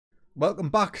Welcome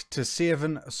back to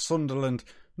Saving Sunderland.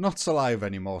 Not so live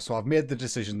anymore, so I've made the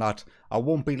decision that I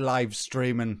won't be live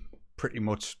streaming pretty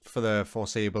much for the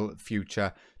foreseeable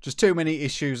future. Just too many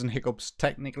issues and hiccups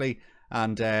technically,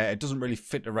 and it doesn't really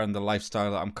fit around the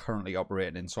lifestyle that I'm currently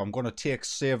operating in. So I'm going to take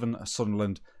Saving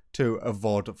Sunderland to a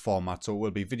VOD format, so it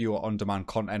will be video on demand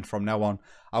content from now on.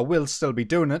 I will still be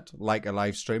doing it like a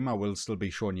live stream. I will still be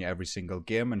showing you every single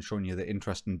game and showing you the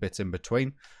interesting bits in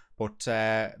between. But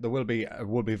there will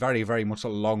be very, very much a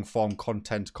long form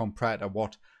content compared to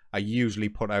what I usually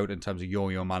put out in terms of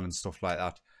Yo-Yo Man and stuff like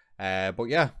that. But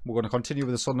yeah, we're going to continue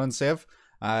with the Sunderland save.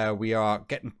 We are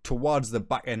getting towards the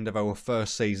back end of our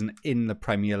first season in the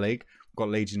Premier League. We've got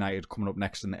Leeds United coming up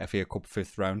next in the FA Cup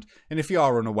 5th round. And if you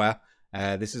are unaware,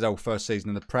 this is our first season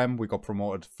in the Prem. We got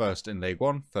promoted first in League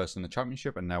One, first in the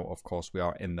Championship, and now, of course, we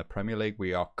are in the Premier League.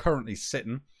 We are currently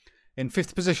sitting in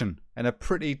 5th position, in a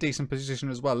pretty decent position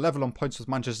as well. Level on points with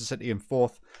Manchester City in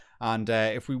 4th. And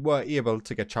if we were able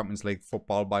to get Champions League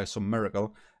football by some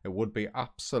miracle, it would be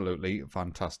absolutely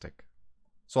fantastic.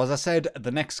 So as I said,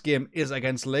 the next game is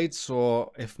against Leeds.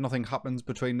 So if nothing happens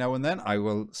between now and then, I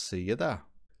will see you there.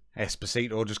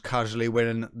 Esposito just casually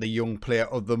winning the Young Player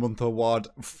of the Month award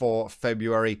for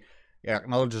February. He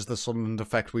acknowledges the Sunderland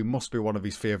effect. We must be one of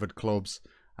his favoured clubs.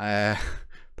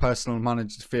 Personal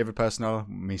manager, favourite personnel,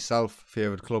 myself,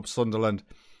 favourite club, Sunderland.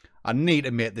 I need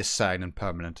to make this signing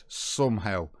permanent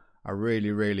somehow. I really,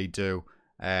 really do.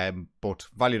 But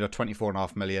valued at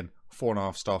 24.5 million,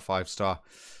 4.5 star, 5 star.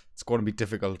 It's going to be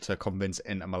difficult to convince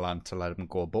Inter Milan to let him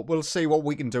go. But we'll see what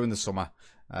we can do in the summer.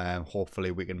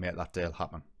 Hopefully we can make that deal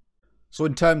happen. So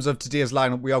in terms of today's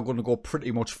lineup, we are going to go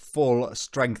pretty much full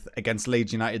strength against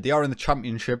Leeds United. They are in the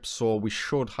Championship, so we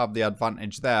should have the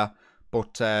advantage there.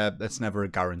 But that's never a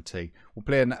guarantee. We're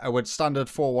playing our standard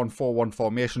 4-1-4-1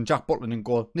 formation. Jack Butland in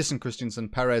goal. Nissen Christensen,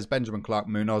 Perez, Benjamin Clark,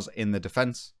 Munoz in the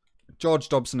defence. George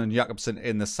Dobson and Jakobsen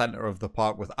in the centre of the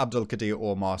park with Abdelkadir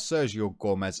Omar, Sergio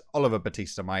Gomez, Oliver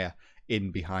Batista Maya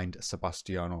in behind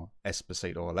Sebastiano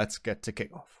Esposito. Let's get to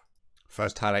kick-off.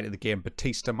 First highlight of the game,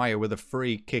 Batista Maya with a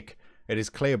free kick. It is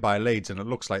cleared by Leeds and it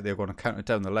looks like they're going to count it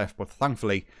down the left. But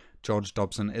thankfully, George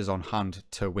Dobson is on hand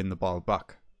to win the ball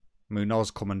back.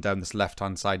 Munoz coming down this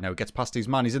left-hand side now. Gets past his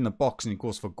man. He's in the box and he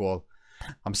goes for goal.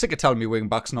 I'm sick of telling me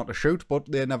wing-backs not to shoot,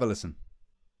 but they never listen.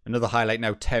 Another highlight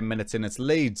now, 10 minutes in. It's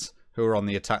Leeds who are on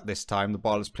the attack this time. The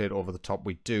ball is played over the top.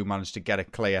 We do manage to get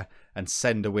it clear and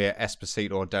send away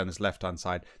Esposito down this left-hand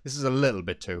side. This is a little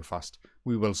bit too fast.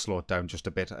 We will slow it down just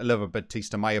a bit. Oliver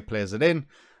Batista Maya plays it in.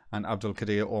 And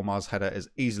Abdelkadir Omar's header is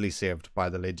easily saved by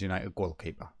the Leeds United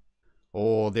goalkeeper.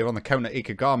 Oh, they're on the counter.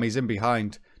 Ikegami's in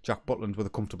behind. Jack Butland with a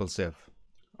comfortable save.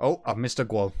 Oh, I've missed a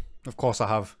goal. Of course I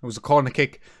have. It was a corner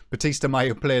kick. Batista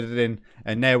Maya played it in.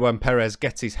 And now when Perez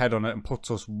gets his head on it and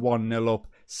puts us 1-0 up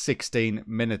 16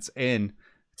 minutes in.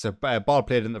 It's a ball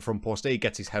played in the front post. He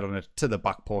gets his head on it to the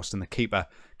back post and the keeper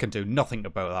can do nothing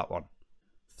about that one.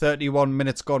 31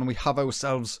 minutes gone. We have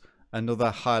ourselves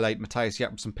another highlight. Matthias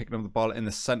Jakobsen picking up the ball in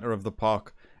the centre of the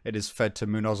park. It is fed to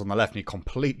Munoz on the left and he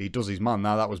completely does his man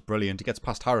now. That was brilliant. He gets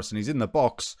past Harrison. He's in the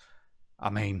box. I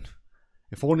mean,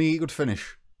 if only he could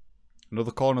finish.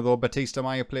 Another corner though. Batista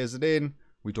Maya plays it in.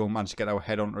 We don't manage to get our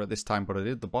head onto it this time, but it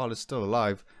did. The ball is still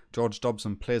alive. George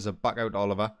Dobson plays it back out to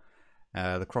Oliver.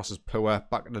 The cross is poor.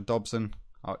 Back to Dobson.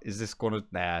 Oh, is this going to...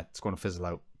 Nah, it's going to fizzle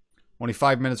out. Only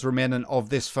 5 minutes remaining of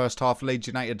this first half. Leeds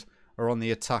United are on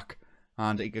the attack.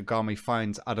 And Ikegami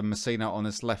finds Adam Messina on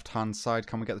this left-hand side.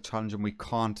 Can we get the challenge? And we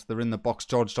can't. They're in the box.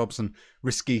 George Dobson,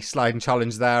 risky sliding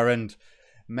challenge there. And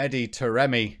Mehdi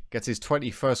Taremi gets his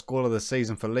 21st goal of the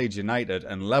season for Leeds United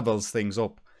and levels things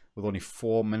up with only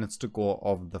 4 minutes to go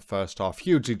of the first half.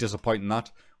 Hugely disappointing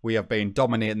that. We have been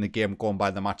dominating the game going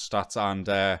by the match stats.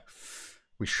 And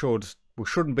we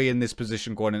shouldn't be in this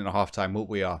position going into half-time, but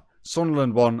we are.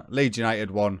 Sunderland won. Leeds United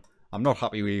won. I'm not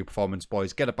happy with your performance,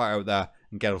 boys. Get it back out there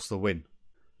and get us the win.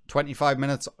 25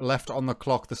 minutes left on the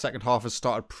clock. The second half has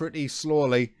started pretty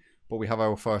slowly, but we have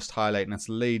our first highlight, and it's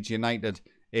Leeds United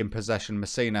in possession.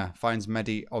 Messina finds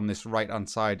Mehdi on this right-hand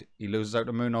side. He loses out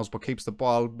to Munoz, but keeps the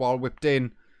ball whipped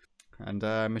in. And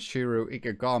Mashiru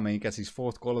Ikegami gets his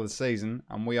 4th goal of the season,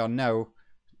 and we are now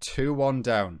 2-1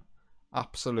 down.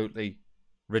 Absolutely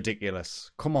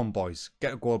ridiculous. Come on, boys.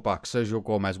 Get a goal back. Sergio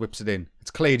Gomez whips it in.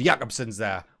 It's cleared. Jakobsen's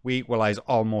there. We equalise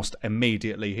almost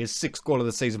immediately. His 6th goal of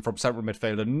the season from central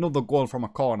midfield. Another goal from a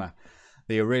corner.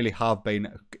 They really have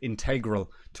been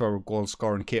integral to our goal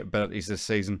scoring capabilities this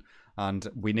season. And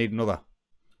we need another.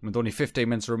 With only 15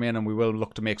 minutes remaining, we will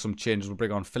look to make some changes. We'll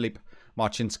bring on Filip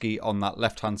Marcinski on that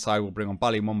left-hand side. We'll bring on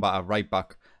Bali Mumba at right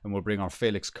back. And we'll bring on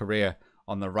Felix Correa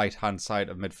on the right-hand side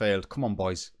of midfield. Come on,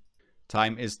 boys.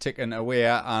 Time is ticking away,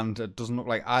 and it doesn't look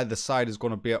like either side is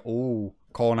going to be a... Oh,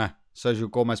 corner.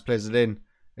 Sergio Gomez plays it in.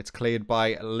 It's cleared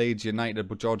by Leeds United,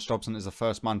 but George Dobson is the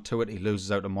first man to it. He loses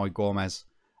out to Moy Gomez.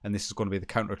 And this is going to be the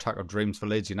counter-attack of dreams for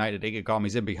Leeds United.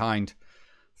 Ikegami's in behind.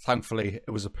 Thankfully,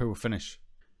 it was a poor finish.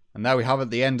 And now we have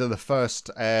at the end of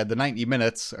the 90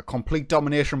 minutes, a complete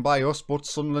domination by us, but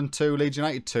Sunderland 2, Leeds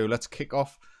United 2. Let's kick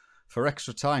off for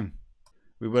extra time.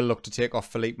 We will look to take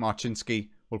off Felipe Marcinski.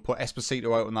 We'll put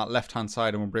Esposito out on that left-hand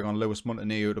side and we'll bring on Lewis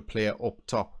Montenegro to play up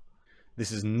top.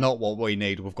 This is not what we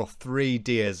need. We've got 3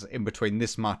 days in between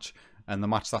this match and the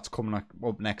match that's coming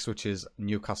up next, which is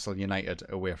Newcastle United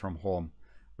away from home.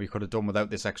 We could have done without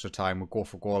this extra time. We'll go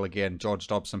for goal again. George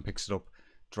Dobson picks it up,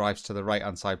 drives to the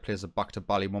right-hand side, plays it back to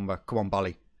Bally Mumba. Come on,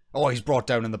 Bally. Oh, he's brought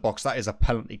down in the box. That is a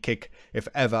penalty kick if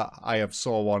ever I have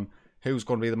saw one. Who's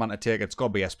going to be the man to take it? It's got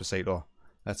to be Esposito.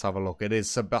 Let's have a look. It is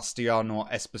Sebastiano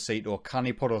Esposito. Can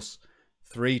he put us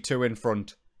 3-2 in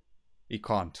front? He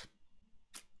can't.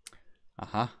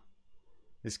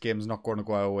 This game's not going to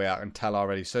go away, I can tell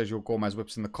already. Sergio Gomez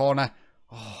whips in the corner.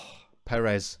 Oh,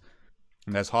 Perez.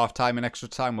 And there's half time and extra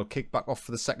time. We'll kick back off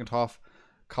for the second half.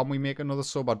 Can we make another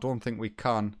sub? I don't think we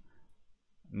can.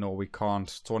 No, we can't.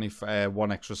 It's only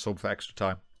one extra sub for extra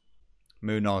time.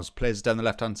 Munoz plays down the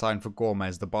left-hand side for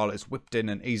Gomez. The ball is whipped in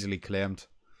and easily claimed.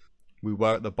 We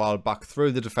work the ball back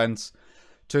through the defence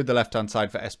to the left-hand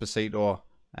side for Esposito.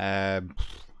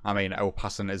 I mean, our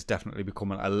passing is definitely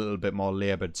becoming a little bit more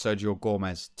laboured. Sergio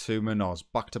Gomez to Munoz.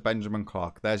 Back to Benjamin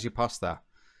Clark. There's your pass there.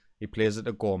 He plays it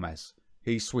to Gomez.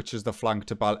 He switches the flank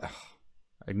to Ball.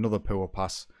 Another poor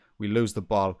pass. We lose the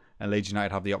ball and Leeds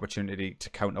United have the opportunity to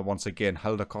counter once again.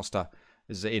 Helder Costa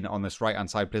is in on this right-hand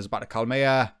side. Plays it back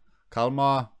to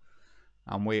Kalmar.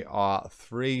 And we are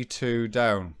 3-2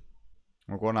 down.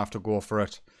 We're going to have to go for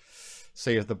it.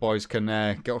 See if the boys can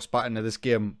get us back into this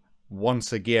game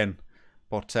once again.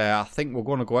 But I think we're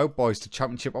going to go out, boys, to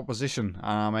championship opposition.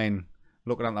 I mean,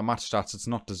 looking at the match stats, it's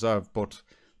not deserved. But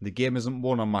the game isn't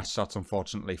won on match stats,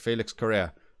 unfortunately. Felix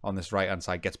Correa on this right-hand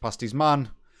side gets past his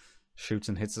man. Shoots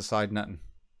and hits the side netting.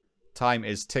 Time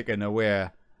is ticking away.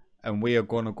 And we are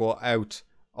going to go out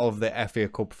of the FA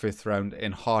Cup 5th round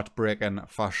in heartbreaking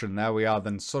fashion. There we are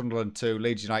then. Sunderland 2,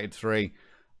 Leeds United 3.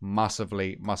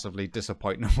 Massively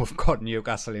disappointing. We've got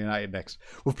Newcastle United next.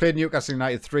 We've played Newcastle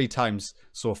United 3 times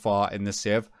so far in this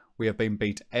save. We have been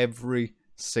beat every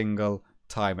single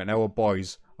time. And our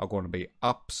boys are going to be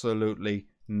absolutely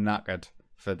knackered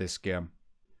for this game.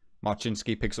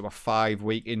 Marcinski picks up a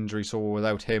 5-week injury, so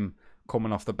without him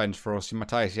coming off the bench for us,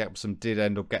 Matthias Jakobsen did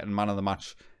end up getting man of the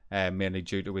match, mainly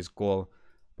due to his goal.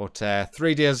 But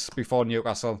 3 days before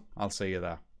Newcastle, I'll see you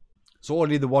there. So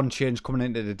only the one change coming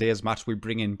into today's match. We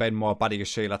bring in Ben Moore,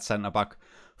 Badiashile at centre-back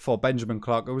for Benjamin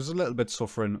Clark, who was a little bit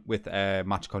suffering with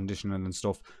match conditioning and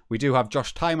stuff. We do have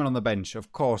Josh Tymon on the bench,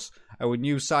 of course, our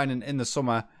new signing in the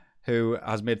summer, who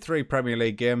has made 3 Premier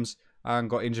League games and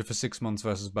got injured for 6 months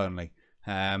versus Burnley.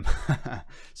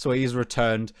 So he's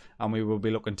returned, and we will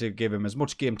be looking to give him as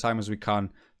much game time as we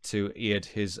can to aid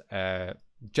his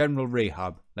general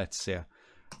rehab, let's say.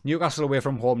 Newcastle away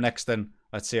from home next then.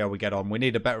 Let's see how we get on. We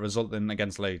need a better result than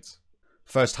against Leeds.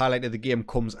 First highlight of the game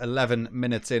comes 11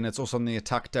 minutes in. It's us on the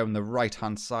attack down the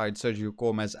right-hand side. Sergio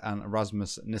Gomez and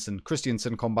Rasmus Nissen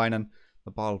Christiansen combining.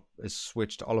 The ball is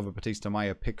switched. Oliver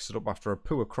Batista-Meyer picks it up after a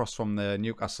poor cross from the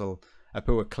Newcastle, a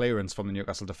poor clearance from the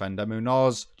Newcastle defender.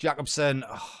 Munoz, Jakobsen.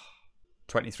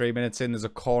 23 minutes in, there's a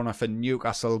corner for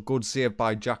Newcastle. Good save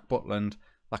by Jack Butland.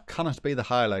 That cannot be the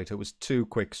highlight. It was too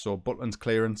quick. So Butland's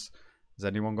clearance. Is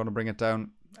anyone going to bring it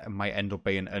down? It might end up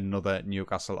being another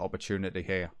Newcastle opportunity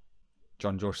here.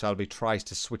 John Joe Shelby tries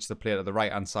to switch the play to the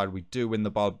right-hand side. We do win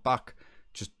the ball back.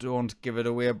 Just don't give it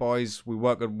away, boys. We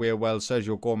work it way well.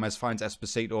 Sergio Gomez finds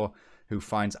Esposito, who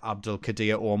finds Abdul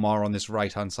Kadir Omar on this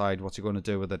right-hand side. What's he going to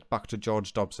do with it? Back to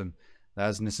George Dobson.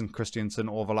 There's Nissen Christiansen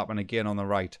overlapping again on the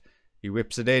right. He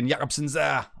whips it in. Jakobsen's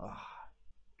there.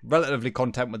 Relatively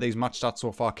content with these match stats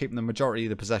so far, keeping the majority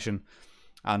of the possession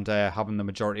and having the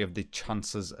majority of the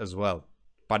chances as well.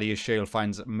 Badiashile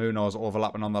finds Munoz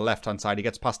overlapping on the left-hand side. He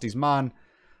gets past his man.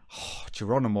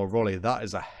 Geronimo Rulli, that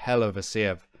is a hell of a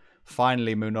save.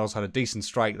 Finally, Munoz had a decent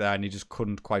strike there and he just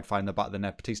couldn't quite find the back of the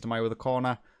net. Batista-Meyer with a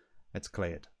corner. It's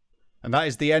cleared. And that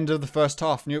is the end of the first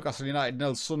half. Newcastle United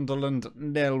 0, Sunderland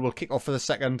 0. We'll kick off for the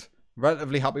second.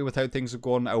 Relatively happy with how things are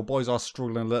going. Our boys are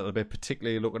struggling a little bit,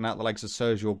 particularly looking at the likes of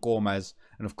Sergio Gomez.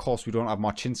 And of course, we don't have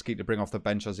Marcinski to bring off the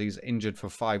bench as he's injured for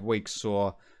 5 weeks.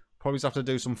 So probably have to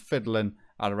do some fiddling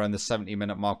at around the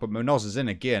 70-minute mark. But Munoz is in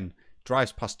again.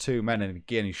 Drives past 2 men and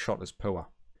again his shot is poor.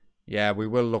 Yeah, we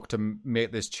will look to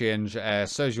make this change.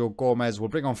 Sergio Gomez will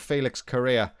bring on Felix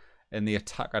Correa in the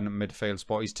attack and midfield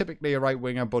spot. He's typically a right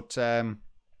winger, but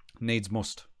needs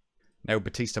must. Now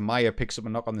Batista Maya picks up a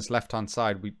knock on this left-hand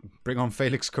side. We bring on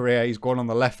Felix Correa. He's going on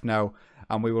the left now.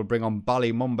 And we will bring on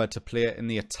Bali Mumba to play in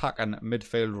the attack and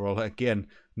midfield role. Again,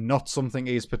 not something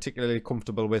he's particularly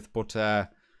comfortable with, but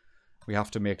we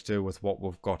have to make do with what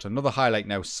we've got. Another highlight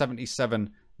now,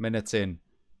 77 minutes in.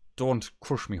 Don't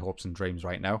crush me hopes and dreams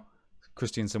right now.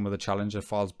 Christiansen with a challenge. It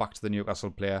falls back to the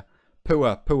Newcastle player.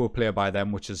 Poor play by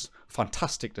them, which is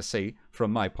fantastic to see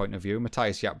from my point of view.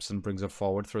 Matthias Japsen brings it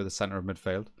forward through the centre of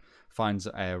midfield. Finds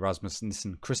Rasmus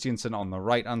Nissen Christiansen on the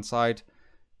right-hand side.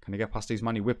 Can he get past his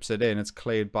man? He whips it in. It's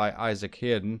cleared by Isaac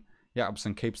Hayden.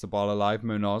 Jakobsen keeps the ball alive.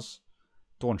 Munoz.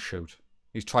 Don't shoot.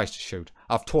 He tries to shoot.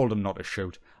 I've told him not to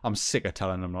shoot. I'm sick of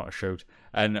telling him not to shoot.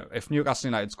 And if Newcastle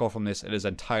United score from this, it is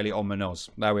entirely on Munoz.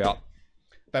 There we are.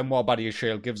 Benoit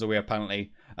Badiashile gives away a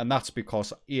penalty. And that's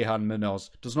because Ihan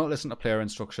Munoz does not listen to player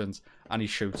instructions. And he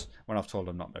shoots when I've told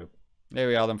him not to. There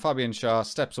we are then. Fabian Schär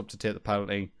steps up to take the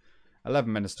penalty.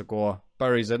 11 minutes to go.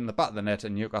 Buries it in the back of the net.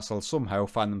 And Newcastle somehow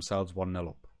find themselves 1-0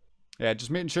 up. Yeah,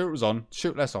 just making sure it was on.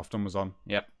 Shoot less often was on.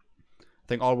 Yep. I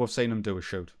think all we've seen him do is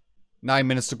shoot. 9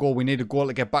 minutes to go. We need a goal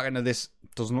to get back into this.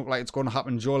 Doesn't look like it's going to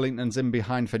happen. Joelinton's in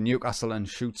behind for Newcastle and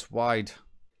shoots wide.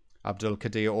 Abdul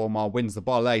Kadir Omar wins the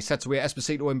ball there. He sets away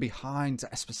Esposito in behind.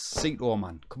 Esposito,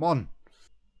 man. Come on.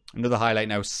 Another highlight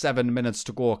now. 7 minutes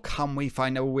to go. Can we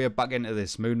find our way back into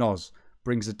this? Munoz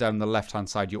brings it down the left-hand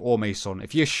side. You owe me, son.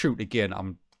 If you shoot again,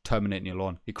 I'm terminating you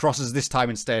alone. He crosses this time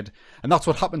instead. And that's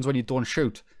what happens when you don't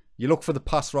shoot. You look for the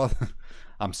pass rather.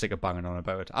 I'm sick of banging on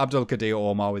about it. Abdul Kadir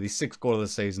Omar with his 6th goal of the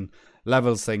season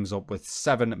levels things up with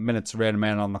 7 minutes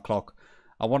remaining on the clock.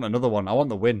 I want another one. I want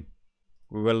the win.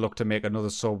 We will look to make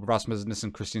another sub. Rasmus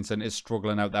Nissen Christiansen is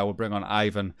struggling out there. We'll bring on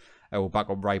Ivan. We'll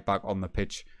back up right back on the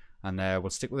pitch. And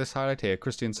we'll stick with this highlight here.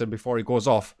 Christiansen before he goes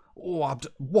off. Oh,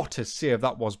 what a save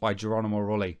that was by Geronimo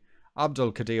Rulli.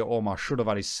 Abdul Kadir Omar should have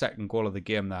had his 2nd goal of the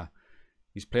game there.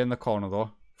 He's playing the corner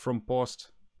though. Front post.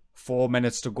 4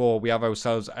 minutes to go. We have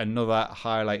ourselves another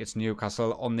highlight. It's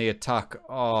Newcastle on the attack.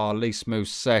 Oh, Lys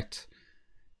Mousset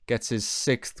gets his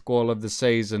 6th goal of the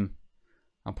season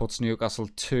and puts Newcastle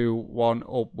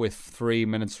 2-1 up with 3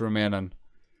 minutes remaining.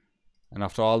 And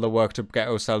after all the work to get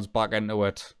ourselves back into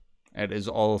it, it is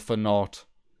all for naught.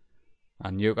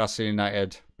 And Newcastle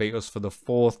United beat us for the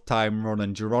 4th time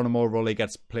running. Geronimo Rulli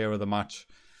gets player of the match.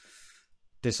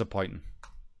 Disappointing.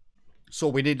 So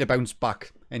we need to bounce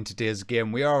back in today's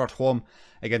game. We are at home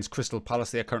against Crystal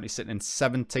Palace. They are currently sitting in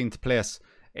 17th place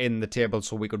in the table,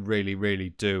 so we could really, really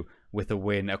do with a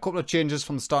win. A couple of changes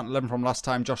from the starting 11 from last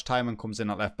time. Josh Tymon comes in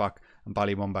at left back and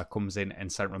Bali Mumba comes in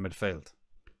central midfield.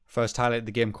 First highlight of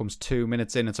the game comes 2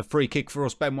 minutes in. It's a free kick for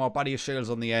us. Benoit Badiashile's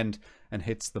on the end and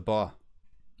hits the bar.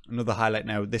 Another highlight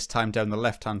now, this time down the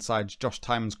left-hand side. Josh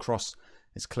Tymon's cross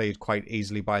is cleared quite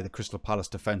easily by the Crystal Palace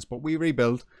defence. But we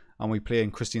rebuild and we play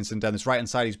in Christiansen down this right-hand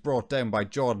side. He's brought down by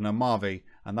Jordan Amavi.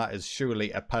 And that is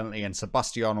surely a penalty. And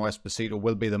Sebastiano Esposito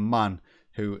will be the man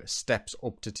who steps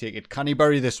up to take it. Can he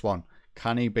bury this one?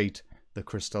 Can he beat the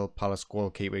Crystal Palace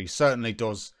goalkeeper? He certainly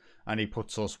does. And he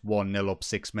puts us 1-0 up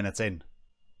 6 minutes in.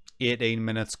 18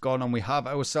 minutes gone and we have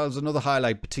ourselves another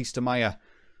highlight. Batista Maya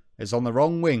is on the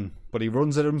wrong wing, but he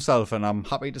runs it himself and I'm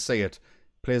happy to see it.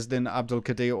 Plays it in. Abdul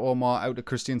Kadir Omar out to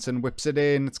Christiansen, whips it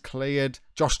in, it's cleared.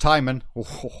 Josh Tymon,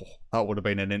 oh, that would have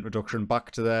been an introduction back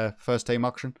to the first team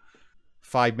action.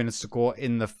 5 minutes to go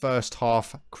in the first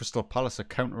half. Crystal Palace are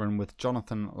countering with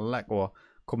Jonathan Lekor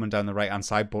coming down the right hand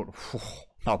side, but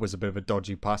that was a bit of a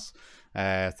dodgy pass.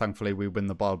 Thankfully we win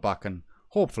the ball back and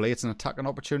hopefully it's an attacking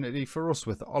opportunity for us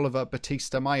with Oliver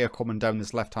Batista Maya coming down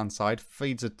this left-hand side.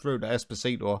 Feeds it through to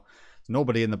Esposito. There's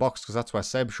nobody in the box because that's where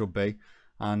Seb should be.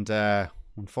 And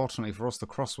unfortunately for us, the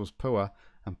cross was poor.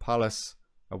 And Palace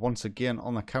are once again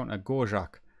on the counter.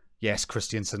 Gojak. Yes,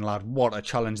 Christiansen, lad. What a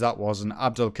challenge that was. And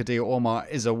Abdul Kadir Omar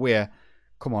is away.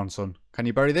 Come on, son. Can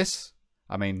you bury this?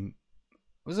 I mean,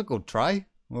 it was a good try.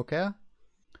 Okay.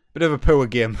 Bit of a poor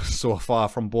game so far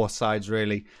from both sides,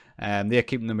 really. They're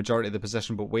keeping the majority of the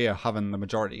possession, but we are having the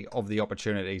majority of the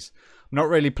opportunities. I'm not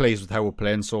really pleased with how we're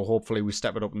playing, so hopefully we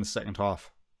step it up in the second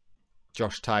half.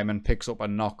 Josh Tymon picks up a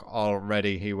knock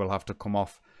already. He will have to come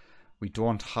off. We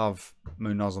don't have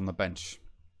Munoz on the bench.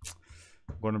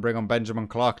 I'm going to bring on Benjamin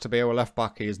Clark to be our left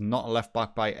back. He is not a left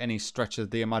back by any stretch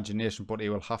of the imagination, but he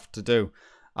will have to do.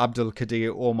 Abdul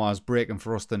Kadir Omar is breaking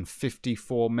for us then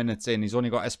 54 minutes in. He's only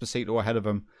got Esposito ahead of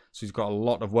him, so he's got a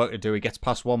lot of work to do. He gets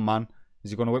past one man.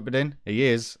 Is he going to whip it in? He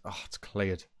is. Oh, it's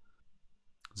cleared.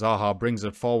 Zaha brings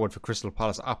it forward for Crystal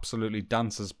Palace. Absolutely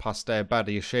dances past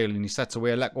Badiashile and he sets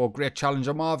away Lekor. Great challenge,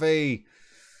 Amavi.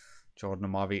 Jordan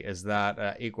Amavi is there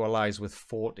to equalise with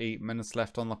 40 minutes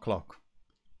left on the clock.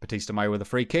 Batista Maya with a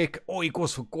free kick. Oh, he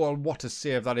goes for goal. What a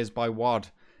save that is by Ward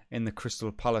in the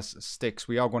Crystal Palace sticks.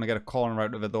 We are going to get a corner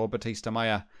out of it though. Batista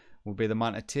Maya will be the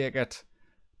man to take it.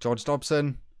 George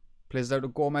Dobson plays it out to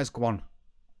Gomez. Go on.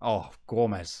 Oh,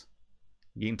 Gomez.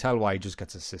 You can tell why he just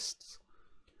gets assists.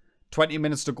 20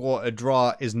 minutes to go. A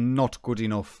draw is not good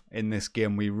enough in this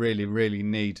game. We really, really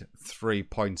need 3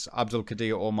 points.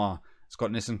 Abdulkadir Omar has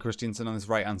got Nissan Christiansen on his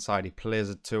right-hand side. He plays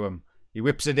it to him. He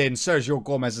whips it in. Sergio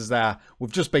Gomez is there.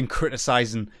 We've just been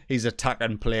criticising his attack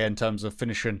and play in terms of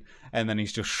finishing. And then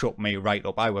he's just shut me right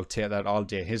up. I will take that all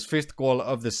day. His 5th goal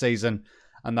of the season.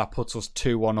 And that puts us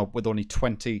 2-1 up with only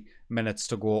 20 minutes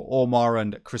to go. Omar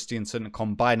and Christiansen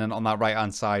combining on that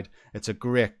right-hand side. It's a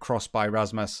great cross by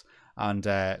Rasmus. And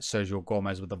Sergio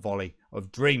Gomez with a volley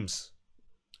of dreams.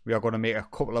 We are going to make a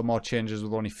couple of more changes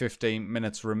with only 15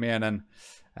 minutes remaining.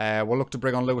 We'll look to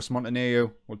bring on Luis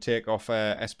Montenegro. We'll take off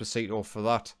Esposito for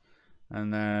that.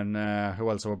 And then who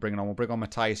else are we bringing on? We'll bring on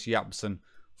Matthias Jakobsen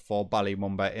for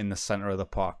Ballymumba in the centre of the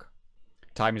park.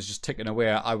 Time is just ticking away.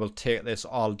 I will take this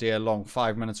all day long.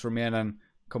 5 minutes remaining.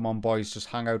 Come on, boys. Just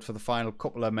hang out for the final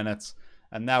couple of minutes.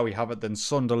 And now we have it then.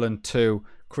 Sunderland 2,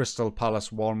 Crystal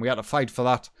Palace 1. We had to fight for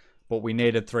that, but we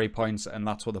needed 3 points, and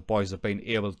that's what the boys have been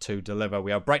able to deliver.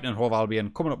 We have Brighton and Hove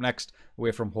Albion coming up next,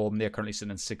 away from home. They're currently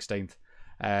sitting in 16th.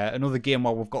 Another game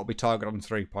where we've got to be targeting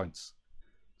 3 points.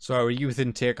 So our youth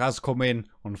intake has come in.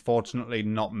 Unfortunately,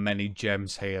 not many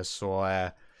gems here.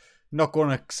 So not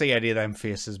going to see any of them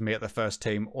faces make the first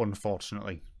team,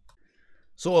 unfortunately.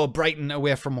 So Brighton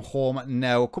away from home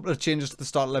now. A couple of changes to the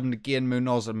start 11 again.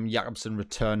 Munoz and Jakobsen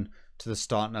return to the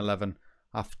starting 11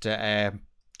 after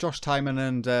Josh Timon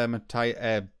and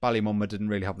Ballymumba didn't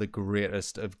really have the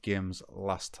greatest of games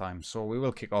last time. So we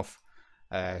will kick off,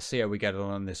 see how we get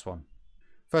on this one.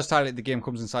 First highlight of the game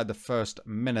comes inside the first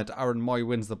minute. Aaron Moy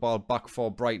wins the ball back for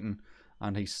Brighton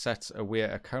and he sets away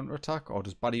a counter-attack. Or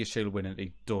does Badiashile win it?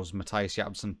 He does. Matthias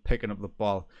Jakobsen picking up the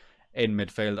ball in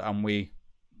midfield and we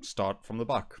start from the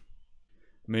back.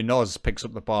 Munoz picks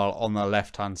up the ball on the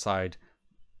left-hand side.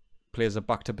 Plays it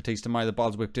back to Batista Maya. The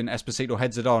ball's whipped in. Esposito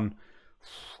heads it on.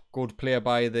 Good play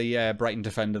by the Brighton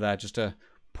defender there just to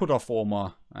put off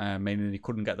Omar, meaning he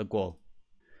couldn't get the goal.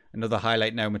 Another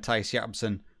highlight now. Matthias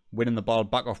Jakobsen winning the ball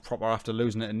back off proper after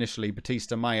losing it initially.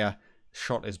 Batista Maya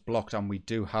shot is blocked and we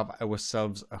do have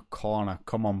ourselves a corner.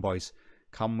 Come on, boys.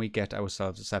 Can we get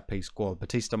ourselves a set-piece goal?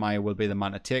 Batista Maya will be the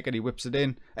man to take it. He whips it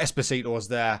in. Esposito's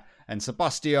there. And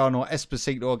Sebastiano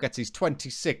Esposito gets his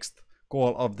 26th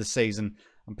goal of the season.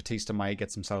 And Batista Maya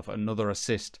gets himself another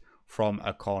assist from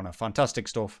a corner. Fantastic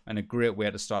stuff and a great way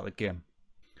to start the game.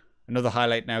 Another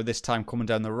highlight now, this time coming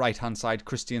down the right-hand side.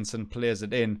 Christiansen plays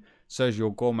it in.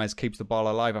 Sergio Gomez keeps the ball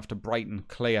alive after Brighton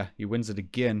clear. He wins it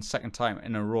again, second time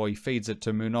in a row. He feeds it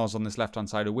to Munoz on this left-hand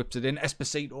side, who whips it in.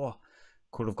 Esposito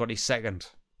could have got his second.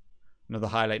 Another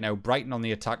highlight now, Brighton on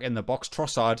the attack in the box.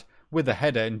 Trossard with the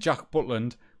header and Jack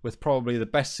Butland with probably the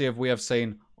best save we have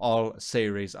seen all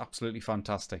series. Absolutely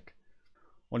fantastic.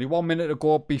 Only 1 minute to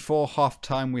go before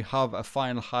half-time. We have a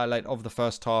final highlight of the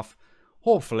first half.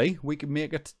 Hopefully, we can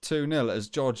make it 2-0 as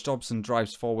George Dobson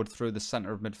drives forward through the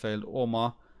centre of midfield.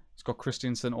 Omar, he's got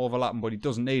Christiansen overlapping, but he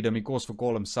doesn't need him. He goes for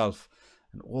goal himself.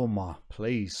 And Omar,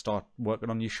 please start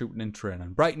working on your shooting in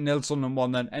training. Brighton 0, Sunderland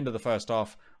 1 then. End of the first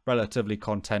half. Relatively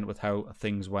content with how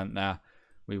things went there.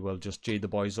 We will just G the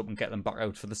boys up and get them back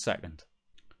out for the second.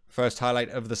 First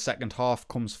highlight of the second half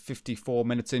comes 54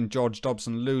 minutes in. George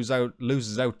Dobson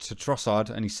loses out to Trossard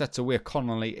and he sets away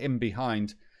Connolly in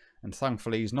behind. And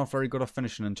thankfully he's not very good at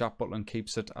finishing and Jack Butland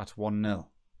keeps it at 1-0.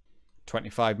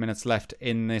 25 minutes left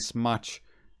in this match.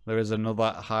 There is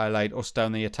another highlight. Us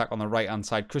down the attack on the right hand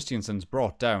side. Christiansen's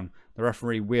brought down. The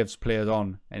referee waves players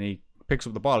on and he picks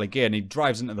up the ball again. He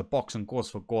drives into the box and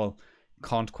goes for goal.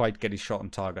 Can't quite get his shot on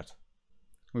target.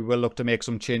 We will look to make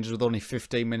some changes with only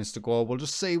 15 minutes to go. We'll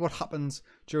just see what happens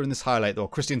during this highlight though.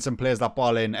 Christiansen plays that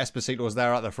ball in. Esposito's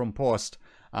there at the front post.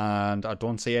 And I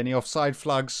don't see any offside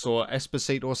flags. So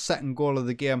Esposito's second goal of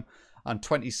the game and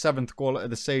 27th goal of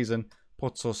the season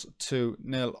puts us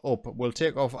 2-0 up. We'll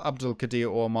take off Abdulkadir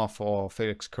Omar for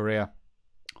Felix Correa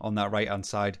on that right hand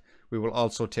side. We will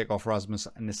also take off Rasmus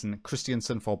Nissen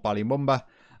Christiansen for Ballymumba.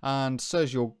 And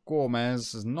Sergio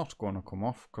Gomez is not going to come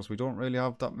off because we don't really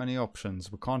have that many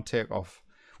options. We can't take off.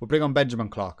 We'll bring on Benjamin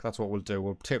Clark. That's what we'll do.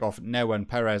 We'll take off Neuen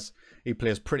Perez. He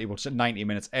plays pretty much 90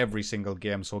 minutes every single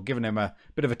game. So giving him a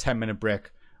bit of a 10-minute break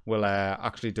will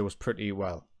actually do us pretty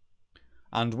well.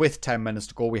 And with 10 minutes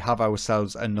to go, we have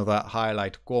ourselves another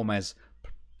highlight. Gomez,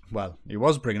 well, he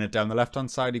was bringing it down the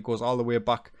left-hand side. He goes all the way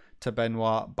back to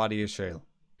Benoit Badiashile.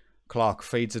 Clark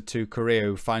feeds it to Correa,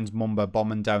 who finds Mumba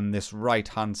bombing down this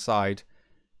right-hand side.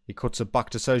 He cuts it back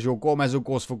to Sergio Gomez, who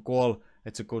goes for goal.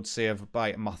 It's a good save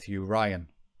by Matthew Ryan.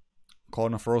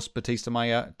 Corner for us, Batista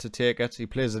Maya to take it. He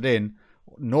plays it in.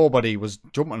 Nobody was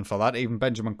jumping for that, even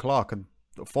Benjamin Clark. And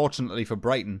fortunately for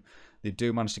Brighton, they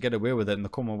do manage to get away with it, and they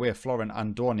come away Florent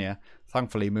Andonia.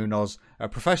 Thankfully, Munoz, a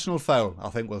professional foul, I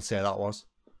think we'll say that was.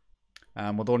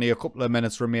 With only a couple of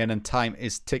minutes remaining, time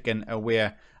is ticking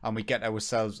away, and we get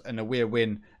ourselves an away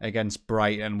win against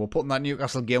Brighton. We're putting that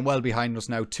Newcastle game well behind us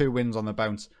now. 2 wins on the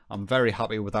bounce. I'm very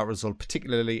happy with that result,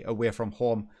 particularly away from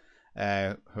home.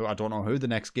 Who I don't know who the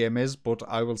next game is, but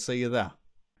I will see you there.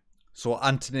 So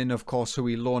Antonin, of course, who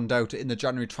we loaned out in the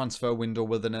January transfer window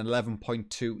with an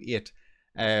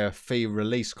 11.28 fee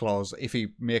release clause if he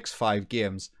makes 5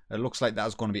 games. It looks like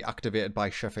that's going to be activated by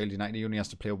Sheffield United. He only has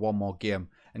to play 1 more game,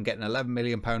 and getting £11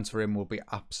 million for him will be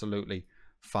absolutely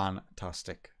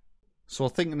fantastic. So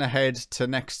thinking ahead to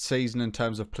next season in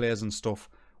terms of players and stuff,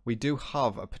 we do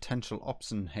have a potential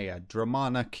option here.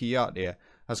 Dramana Kiate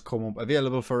has come up,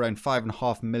 available for around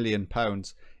 £5.5 million.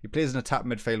 He plays in attack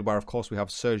midfield, where of course we have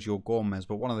Sergio Gomez,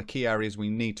 but one of the key areas we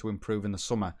need to improve in the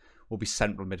summer will be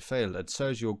central midfield, and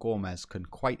Sergio Gomez can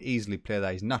quite easily play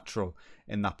there. He's natural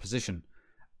in that position.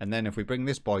 And then if we bring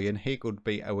this boy in, he could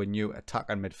be our new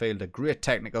attacker midfielder. Great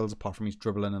technicals, apart from his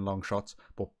dribbling and long shots,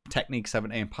 but technique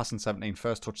 17, passing 17,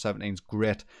 first touch 17 is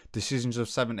great. Decisions of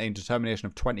 17, determination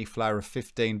of 20, flair of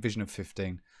 15, vision of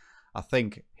 15. I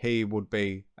think he would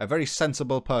be a very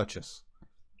sensible purchase.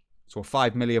 So a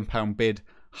 £5 million bid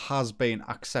has been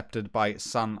accepted by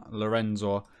San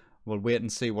Lorenzo. We'll wait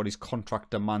and see what his contract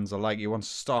demands are like. He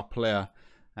wants a star player.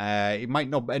 He might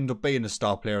not end up being a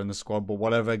star player in the squad, but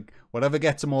whatever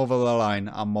gets him over the line,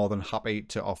 I'm more than happy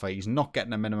to offer. He's not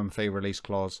getting a minimum fee release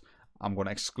clause. I'm going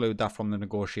to exclude that from the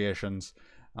negotiations,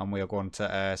 and we are going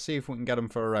to see if we can get him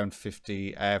for around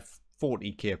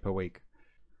 40k per week.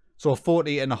 So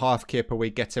 40.5k per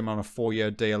week gets him on a 4-year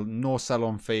deal, no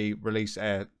sell-on fee release,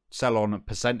 sell-on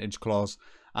percentage clause,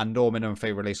 and no minimum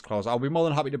fee release clause. I'll be more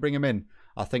than happy to bring him in.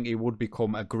 I think he would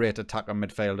become a great attacker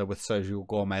midfielder with Sergio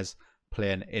Gomez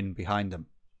playing in behind him.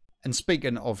 And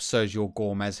speaking of Sergio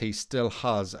Gomez, he still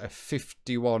has a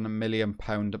 £51 million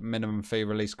minimum fee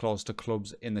release clause to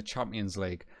clubs in the Champions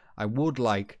League. I would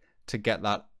like to get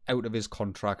that out of his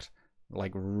contract,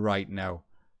 like right now.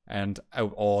 And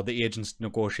or the agents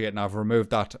negotiating. I've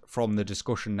removed that from the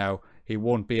discussion now. He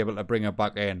won't be able to bring it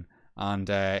back in. And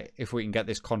if we can get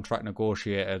this contract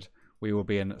negotiated, we will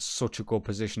be in such a good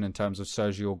position in terms of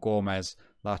Sergio Gomez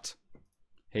that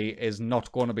he is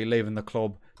not going to be leaving the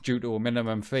club due to a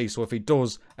minimum fee. So if he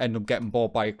does end up getting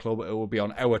bought by a club, it will be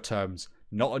on our terms,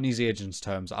 not on his agent's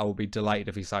terms. I will be delighted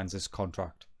if he signs this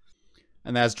contract.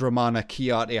 And there's Dramana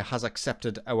Kiate has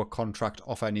accepted our contract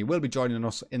offer, and he will be joining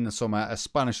us in the summer, a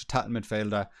Spanish attacking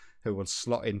midfielder who will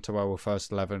slot into our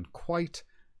first 11 quite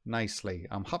nicely.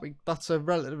 I'm happy. That's a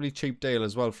relatively cheap deal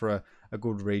as well for a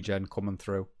good regen coming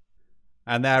through.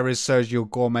 And there is Sergio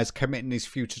Gomez committing his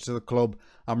future to the club.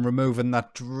 I'm removing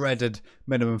that dreaded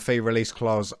minimum fee release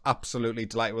clause. Absolutely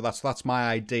delighted with that. So that's my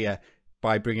idea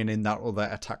by bringing in that other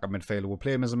attacker midfielder. We'll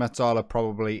play him as a Metzala,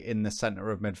 probably in the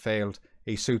centre of midfield.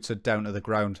 He suits it down to the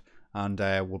ground, and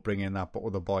we'll bring in that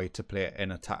other boy to play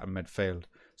in attacking midfield.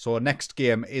 So our next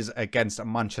game is against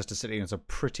Manchester City, and it's a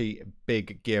pretty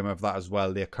big game of that as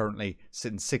well. They're currently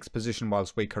sitting 6th position,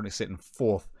 whilst we currently sit in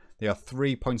 4th. They are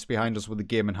 3 points behind us with the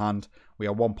game in hand. We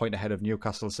are 1 point ahead of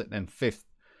Newcastle, sitting in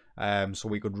 5th. So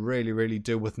we could really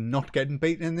do with not getting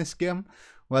beaten in this game.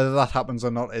 Whether that happens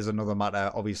or not is another matter.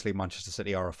 Obviously, Manchester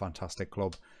City are a fantastic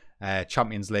club.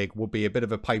 Champions League would be a bit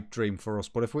of a pipe dream for us,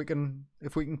 but if we can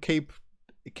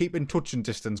keep in touch and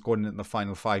distance going into the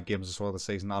final 5 games or so of the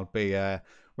season, I'll be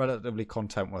relatively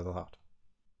content with that.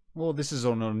 Well, this is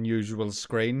an unusual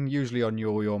screen. Usually on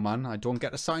Yo-Yo Man, I don't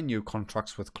get to sign new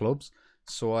contracts with clubs.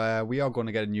 So we are going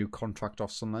to get a new contract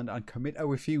off Sunderland and commit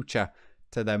our future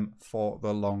to them for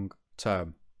the long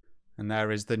term. And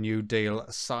there is the new deal,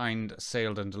 signed,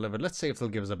 sealed and delivered. Let's see if they'll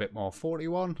give us a bit more.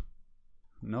 41?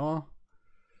 No.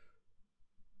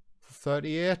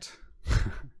 38? You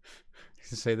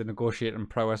can see the negotiating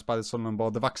prowess by the Sunderland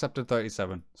board. They've accepted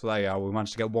 37. So there you are. We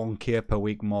managed to get 1k per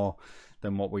week more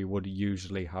than what we would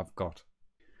usually have got.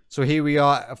 So here we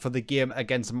are for the game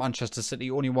against Manchester City.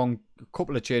 Only one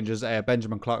couple of changes.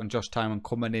 Benjamin Clark and Josh Tymon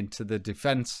coming into the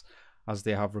defence as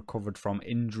they have recovered from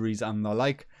injuries and the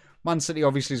like. Man City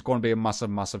obviously is going to be a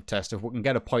massive test. If we can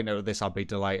get a point out of this, I'll be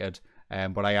delighted.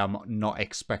 But I am not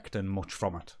expecting much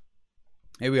from it.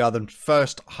 Here we are. The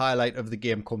first highlight of the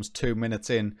game comes 2 minutes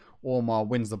in. Omar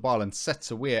wins the ball and sets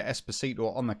away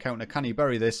Esposito on the counter. Can he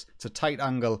bury this? It's a tight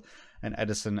angle. and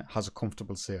Edison has a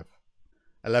comfortable save.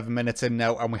 11 minutes in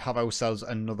now, and we have ourselves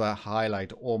another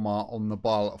highlight. Omar on the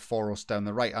ball for us down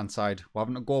the right-hand side. We're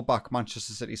having to go back.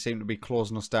 Manchester City seem to be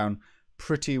closing us down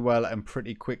pretty well and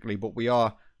pretty quickly, but we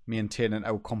are maintaining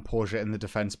our composure in the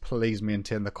defence. Please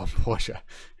maintain the composure.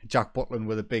 Jack Butland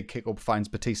with a big kick-up finds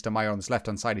Batista Maya on his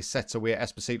left-hand side. He sets away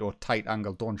Esposito, tight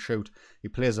angle, don't shoot. He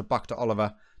plays it back to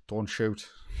Oliver. Don't shoot.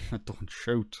 Don't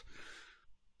shoot.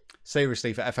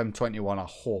 Seriously, for FM21, I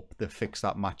hope they fix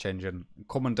that match engine.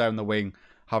 Coming down the wing,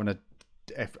 having an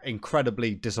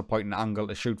incredibly disappointing angle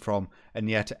to shoot from, and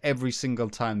yet every single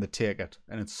time they take it,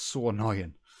 and it's so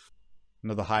annoying.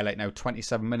 Another highlight now,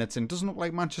 27 minutes in. Doesn't look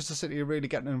like Manchester City are really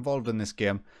getting involved in this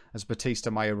game, as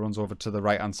Batista Maya runs over to the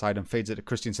right-hand side and feeds it to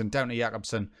Christensen, down to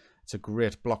Jakobsen. It's a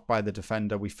great block by the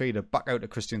defender. We feed it back out to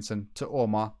Christensen, to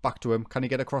Omar, back to him. Can he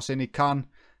get across in? He can.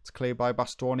 It's cleared by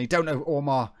Bastoni, down to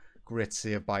Omar. Great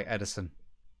save by Edison.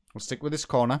 We'll stick with this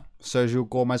corner. Sergio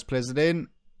Gomez plays it in.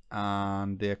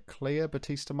 And they're clear.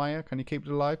 Batista Maya, can you keep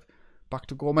it alive? Back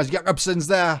to Gomez. Jakobsen's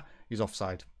there. He's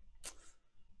offside.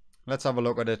 Let's have a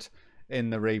look at it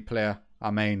in the replay.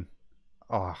 I mean,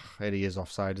 oh, he is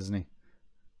offside, isn't he?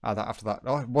 After that,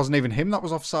 oh, it wasn't even him that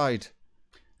was offside.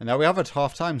 And now we have it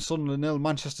half-time. Sunderland 0,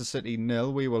 Manchester City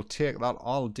 0. We will take that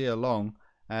all day long.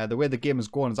 The way the game is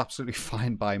going is absolutely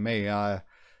fine by me.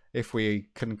 If we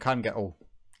can get... Oh,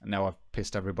 now I've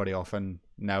pissed everybody off, and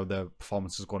now the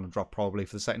performance is going to drop probably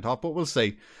for the second half, but we'll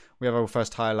see. We have our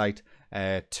first highlight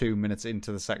 2 minutes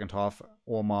into the second half.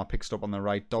 Omar picks it up on the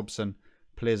right. Dobson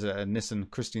plays it at Nissen.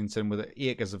 Christensen with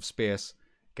acres of space.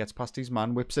 Gets past his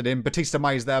man, whips it in. Batista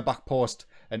Maya's there, back post.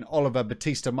 And Oliver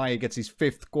Batista Maya gets his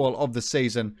 5th goal of the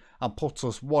season and puts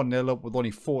us 1-0 up with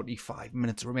only 45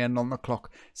 minutes remaining on the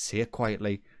clock. Say it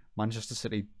quietly. Manchester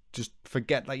City, just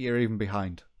forget that you're even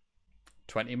behind.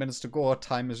 20 minutes to go.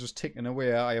 Time is just ticking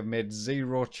away. I have made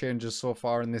 0 changes so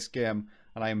far in this game,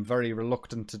 and I am very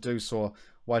reluctant to do so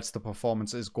whilst the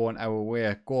performance is going our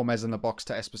way. Gomez in the box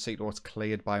to Esposito. It's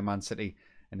cleared by Man City.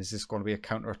 And is this going to be a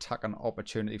counter-attacking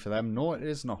opportunity for them? No, it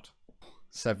is not.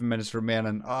 7 minutes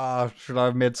remaining. Should I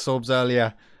have made subs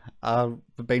earlier? I've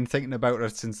been thinking about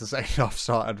it since the second half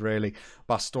started, really.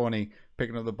 Bastoni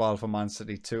picking up the ball for Man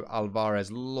City to Alvarez.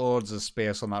 Loads of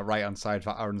space on that right-hand side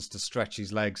for Aarons to stretch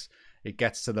his legs. It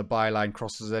gets to the byline,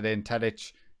 crosses it in.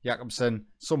 Tedic, Jakobsen,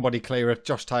 somebody clear it.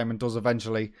 Josh Tymon does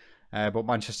eventually. But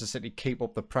Manchester City keep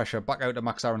up the pressure. Back out to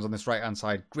Max Aarons on this right-hand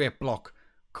side. Great block.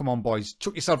 Come on, boys.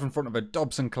 Chuck yourself in front of it.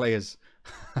 Dobson clears.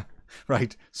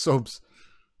 Right, subs.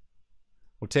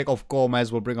 We'll take off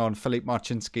Gomez. We'll bring on Philippe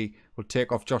Marcinski. We'll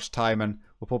take off Josh Tymon.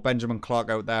 We'll put Benjamin Clark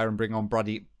out there and bring on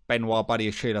Benoit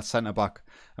Badiashile, centre-back.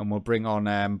 And we'll bring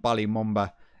on Bali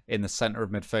Mumba in the centre of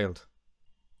midfield.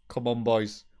 Come on,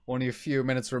 boys. Only a few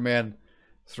minutes remain.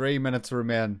 3 minutes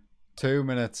remain. 2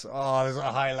 minutes. Oh, there's a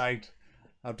highlight.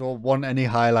 I don't want any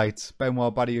highlights.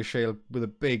 Benoit Badiashile with a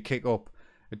big kick up.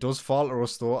 It does falter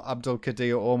us though. Abdul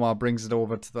Kadir Omar brings it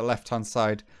over to the left-hand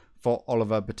side for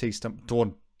Oliver Batista.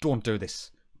 Don't do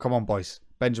this. Come on, boys.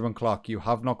 Benjamin Clark, you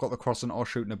have not got the crossing or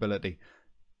shooting ability.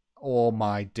 Oh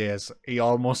my days. He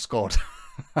almost scored.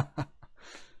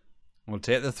 We'll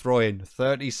take the throw in.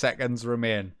 30 seconds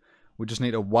remain. We just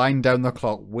need to wind down the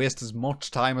clock. Waste as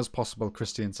much time as possible,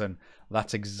 Christensen.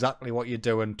 That's exactly what you're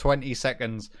doing. 20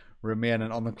 seconds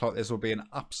remaining on the clock. This will be an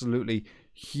absolutely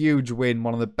huge win.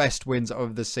 One of the best wins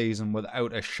of the season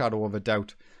without a shadow of a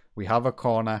doubt. We have a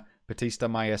corner. Batista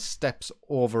Maya steps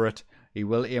over it. He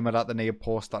will aim it at the near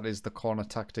post. That is the corner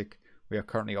tactic we are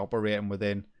currently operating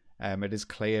within. It is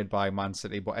cleared by Man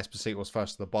City, but Esposito was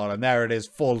first to the ball. And there it is,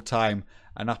 full time.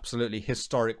 An absolutely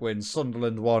historic win.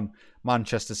 Sunderland 1,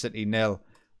 Manchester City 0.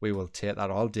 We will take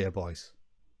that all day, boys.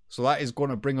 So that is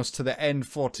going to bring us to the end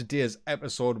for today's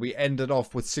episode. We ended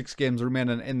off with 6 games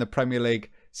remaining in the Premier League,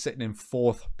 sitting in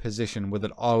 4th position with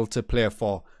it all to play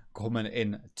for coming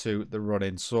into the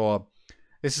run-in. So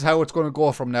this is how it's going to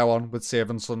go from now on with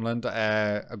saving Sunderland.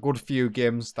 A good few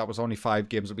games. That was only 5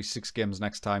 games. It'll be 6 games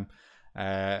next time.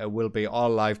 It will be all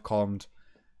live commed.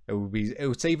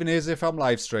 It's even as if I'm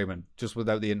live streaming, just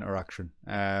without the interaction.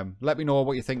 Let me know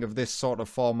what you think of this sort of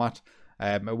format.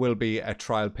 It will be a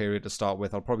trial period to start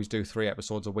with. I'll probably do 3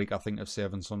 episodes a week, I think, of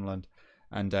saving Sunderland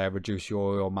and reduce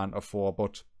your man to 4.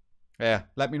 But yeah,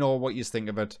 let me know what you think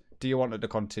of it. Do you want it to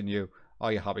continue?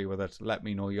 Are you happy with it? Let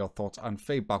me know your thoughts and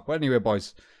feedback. But anyway,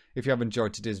 boys, if you have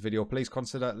enjoyed today's video, please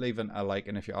consider leaving a like.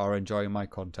 And if you are enjoying my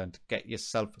content, get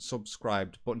yourself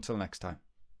subscribed. But until next time,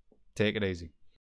 take it easy.